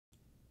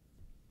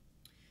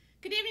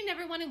Good evening,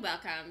 everyone, and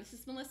welcome. This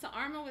is Melissa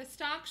Armour with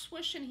Stock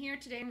Swoosh, and here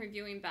today I'm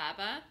reviewing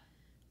BABA.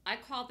 I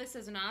called this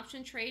as an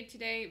option trade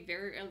today,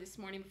 very early this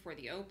morning before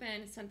the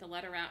open. Sent the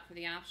letter out for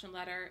the option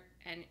letter,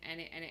 and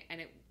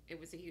it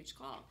was a huge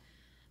call.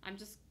 I'm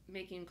just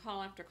making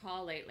call after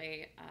call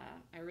lately.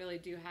 I really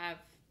do have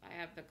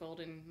the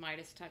golden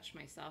Midas touch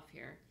myself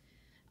here.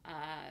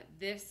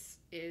 This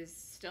is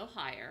still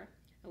higher.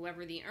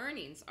 However, the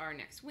earnings are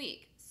next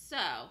week,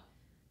 so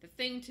the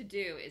thing to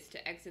do is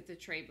to exit the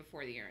trade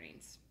before the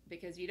earnings,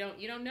 because you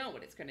don't know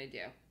what it's going to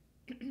do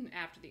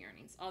after the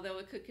earnings, although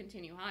it could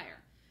continue higher.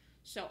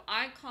 So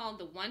I called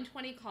the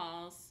 120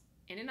 calls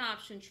in an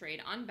option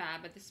trade on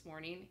BABA this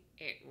morning.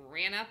 It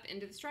ran up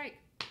into the strike,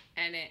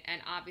 and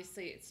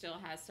obviously it still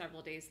has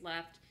several days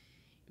left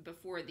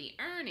before the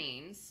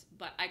earnings,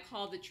 but I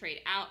called the trade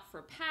out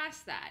for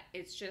past that.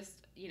 It's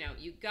just,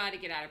 you got to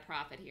get out of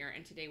profit here,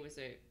 and today was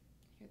this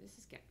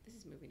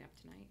is moving up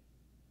tonight.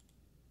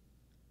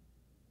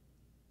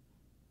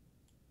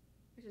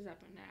 This is up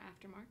in the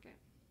aftermarket.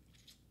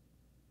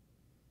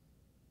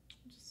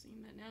 I'm just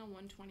seeing that now,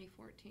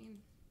 120.14.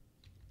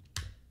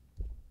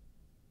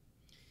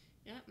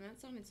 Yep,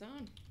 that's on its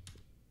own.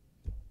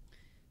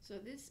 So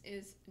this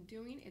is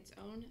doing its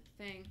own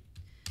thing.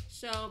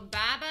 So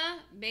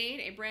BABA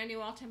made a brand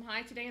new all-time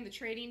high today in the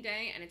trading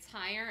day, and it's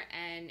higher,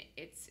 and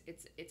it's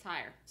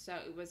higher. So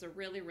it was a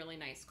really, really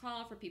nice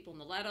call for people in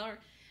the letter.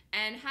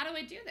 And how do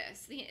I do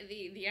this?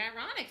 The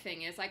ironic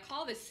thing is, I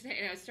call this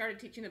today, I started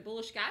teaching the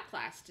bullish gap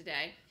class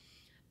today.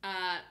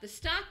 The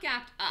stock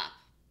gapped up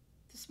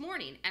this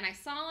morning, and I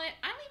saw it.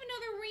 I don't even know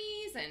the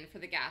reason for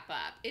the gap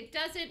up. It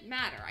doesn't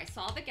matter. I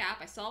saw the gap.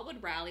 I saw it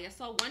would rally. I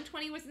saw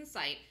 120 was in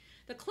sight.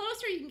 The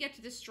closer you can get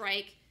to the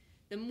strike,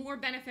 the more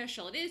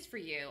beneficial it is for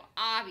you.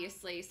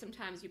 Obviously,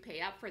 sometimes you pay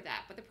up for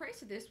that, but the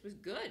price of this was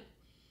good.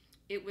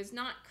 It was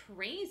not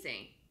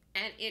crazy.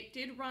 And it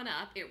did run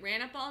up. It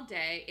ran up all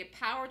day. It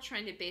power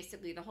trended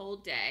basically the whole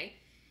day.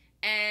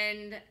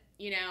 And,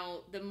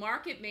 the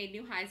market made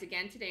new highs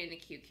again today in the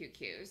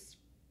QQQs.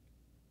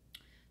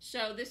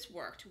 So this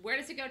worked. Where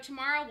does it go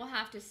tomorrow? We'll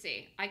have to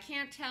see. I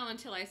can't tell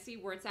until I see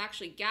where it's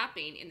actually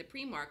gapping in the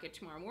pre-market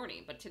tomorrow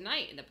morning. But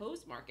tonight in the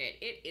post-market,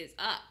 it is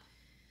up.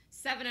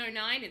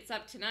 709, it's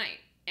up tonight.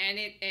 And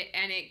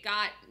it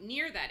got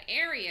near that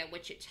area,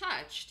 which it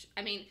touched.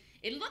 I mean,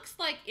 it looks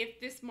like if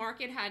this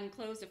market hadn't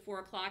closed at 4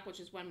 o'clock, which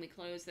is when we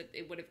closed, that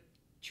it would have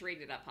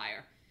traded up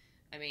higher.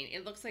 I mean,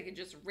 it looks like it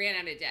just ran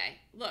out of day.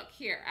 Look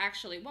here,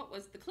 actually,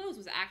 the close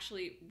was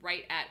actually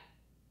right at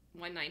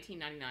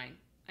 119.99.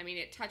 I mean,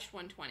 it touched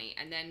 120,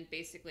 and then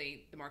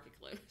basically the market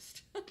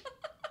closed. Poor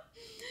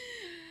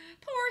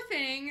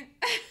thing.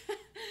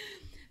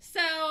 So,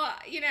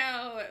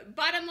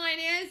 bottom line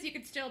is you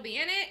could still be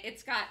in it.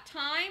 It's got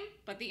time,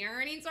 but the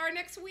earnings are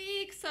next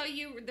week. So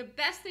the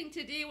best thing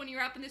to do when you're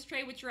up in this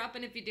trade, which you're up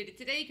in, if you did it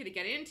today, you could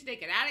get in today,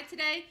 get at it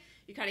today.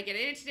 You kind of get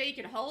in today, you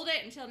could hold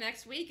it until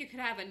next week. You could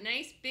have a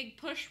nice big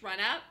push run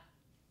up.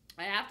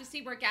 I have to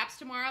see where it gaps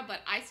tomorrow, but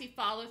I see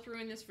follow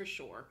through in this for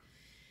sure.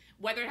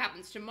 Whether it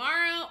happens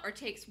tomorrow or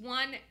takes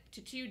 1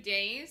 to 2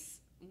 days,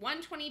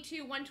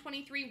 122,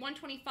 123,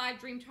 125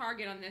 dream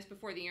target on this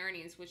before the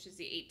earnings, which is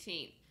the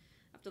 18th.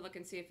 I have to look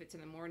and see if it's in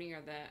the morning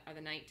or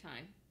the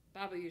nighttime.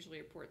 BABA usually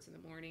reports in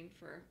the morning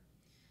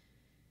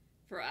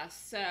for us,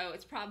 so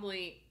it's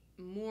probably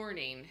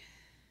morning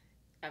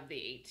of the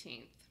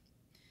 18th.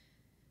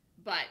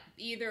 But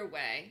either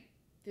way,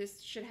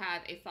 this should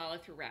have a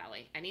follow-through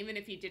rally. And even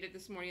if you did it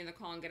this morning in the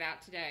call and get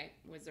out today,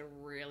 it was a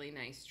really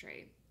nice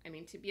trade. I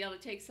mean, to be able to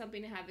take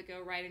something and have it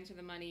go right into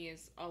the money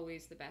is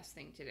always the best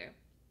thing to do.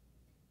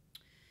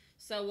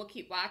 So we'll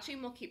keep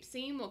watching, we'll keep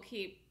seeing, we'll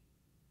keep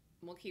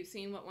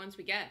seeing what ones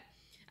we get.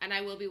 And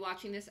I will be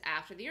watching this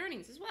after the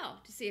earnings as well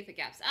to see if it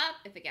gaps up,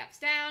 if it gaps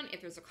down, if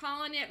there's a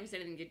call on it, if there's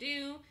anything to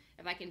do,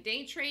 if I can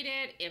day trade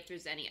it, if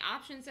there's any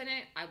options in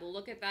it. I will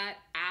look at that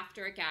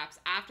after it gaps,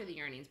 after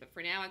the earnings. But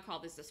for now, I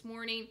called this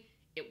morning.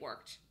 It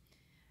worked.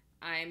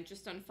 I'm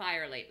just on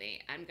fire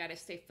lately. I've got to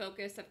stay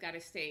focused. I've got to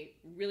stay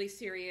really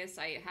serious.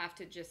 I have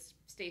to just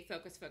stay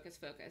focused, focus,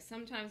 focus.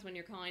 Sometimes when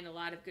you're calling a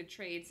lot of good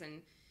trades,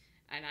 and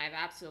I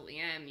absolutely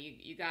am,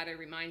 you got to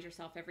remind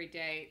yourself every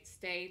day,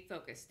 stay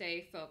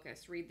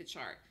focused, read the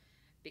chart.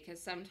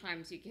 Because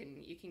sometimes you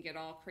can get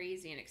all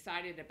crazy and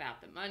excited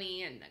about the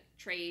money and the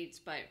trades,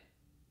 but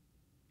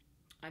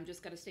I'm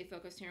just going to stay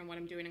focused here on what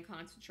I'm doing and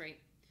concentrate.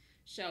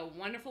 So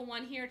wonderful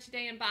one here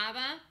today in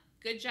BABA.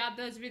 Good job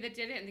those of you that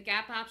did it in the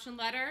gap option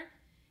letter.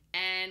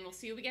 And we'll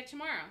see what we get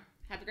tomorrow.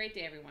 Have a great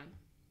day, everyone.